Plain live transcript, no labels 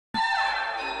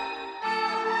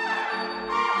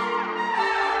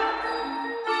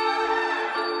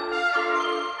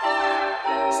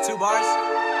bars?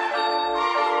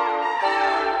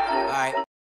 Alright.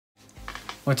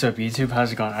 What's up YouTube,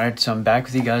 how's it going? Alright, so I'm back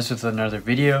with you guys with another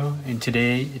video, and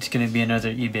today it's going to be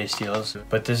another eBay steals,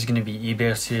 but this is going to be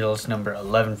eBay steals number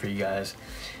 11 for you guys.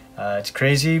 It's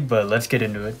crazy, but let's get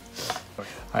into it.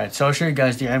 Alright, so I'll show you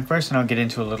guys the item first and I'll get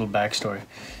into a little backstory.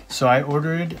 So I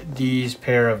ordered these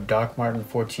pair of Doc Marten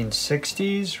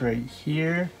 1460s right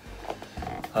here,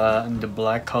 in the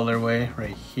black colorway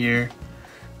right here.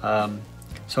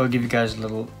 So I'll give you guys a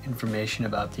little information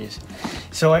about these.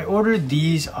 So I ordered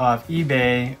these off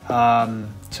eBay.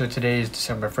 So today is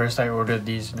December 1st. I ordered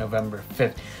these November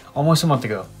 5th, almost a month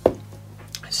ago.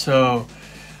 So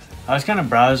I was kind of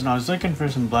browsing. I was looking for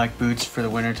some black boots for the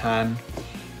winter time,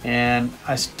 and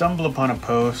I stumbled upon a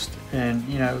post, and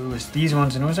you know, it was these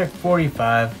ones, and it was like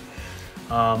 45.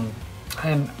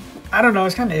 And I don't know,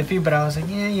 it's kind of iffy, but I was like,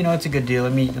 yeah, you know, it's a good deal.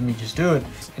 Let me just do it.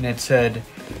 And it said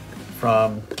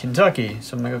from Kentucky,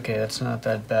 so I'm like, okay, that's not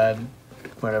that bad,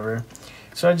 whatever.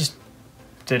 So I just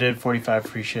did it, 45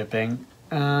 free shipping,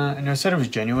 and I said it was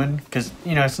genuine because,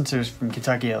 you know, since it was from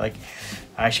Kentucky, I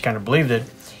actually kind of believed it.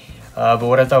 But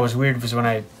what I thought was weird was when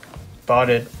I bought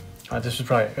it, this was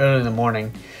probably early in the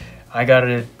morning, I got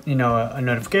a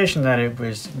notification that it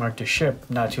was marked to ship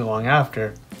not too long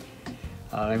after,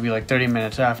 maybe like 30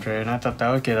 minutes after, and I thought that,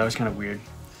 okay, that was kind of weird.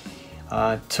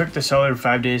 It took the seller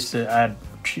 5 days to add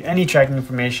any tracking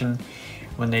information.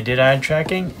 When they did add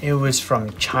tracking, it was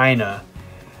from China.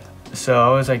 So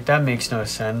I was like, that makes no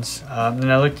sense.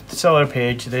 Then I looked at the seller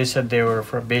page. They said they were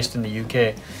based in the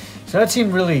UK. So that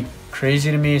seemed really crazy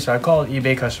to me. So I called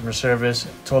eBay customer service,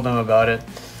 told them about it.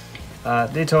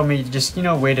 They told me just, you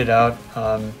know, wait it out.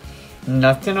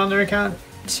 Nothing on their account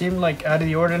seemed like out of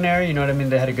the ordinary. You know what I mean?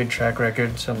 They had a good track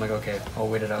record. So I'm like, okay, I'll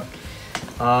wait it out.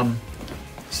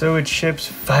 So it ships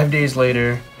 5 days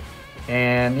later.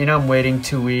 And, you know, I'm waiting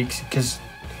 2 weeks because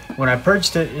when I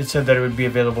purchased it, it said that it would be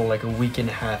available like a week and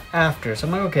a half after. So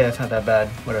I'm like, okay, that's not that bad,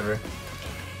 whatever.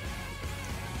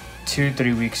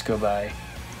 2-3 weeks go by.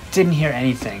 Didn't hear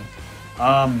anything.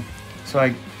 So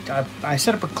I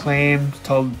set up a claim,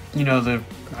 told, you know,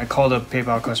 I called up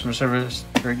PayPal customer service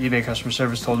or eBay customer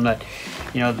service, told them that,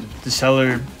 you know, the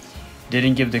seller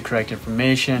didn't give the correct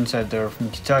information, said they were from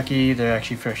Kentucky, they're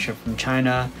actually fresh shipped from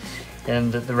China.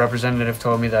 And the representative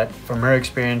told me that from her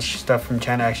experience, stuff from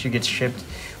China actually gets shipped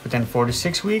within 4 to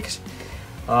 6 weeks.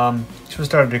 So I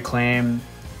started a claim.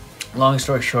 Long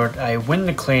story short, I win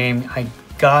the claim. I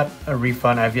got a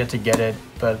refund. I've yet to get it,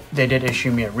 but they did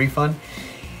issue me a refund.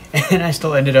 And I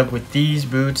still ended up with these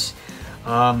boots.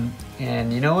 And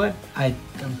you know what? I'm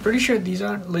pretty sure these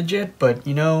aren't legit, but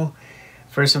you know,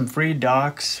 for some free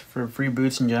docs, for free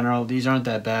boots in general, these aren't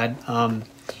that bad.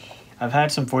 I've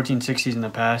had some 1460s in the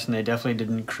past, and they definitely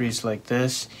didn't crease like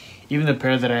this. Even the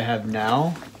pair that I have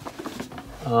now,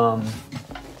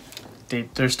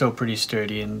 they're still pretty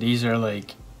sturdy, and these are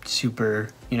like super,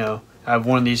 you know, I've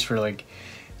worn these for like,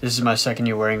 this is my second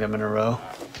year wearing them in a row.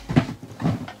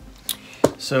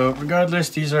 So regardless,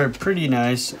 these are pretty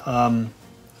nice. I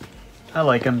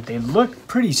like them. They look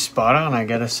pretty spot on, I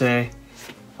gotta say.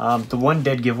 The one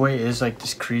dead giveaway is like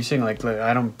this creasing, like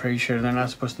I'm pretty sure they're not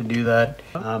supposed to do that.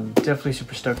 Definitely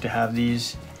super stoked to have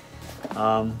these.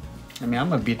 I mean,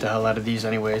 I'm gonna beat the hell out of these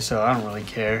anyway, so I don't really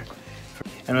care.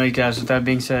 Anyway guys, with that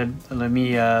being said, let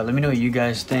me know what you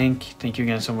guys think. Thank you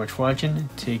again so much for watching.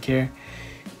 Take care.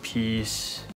 Peace.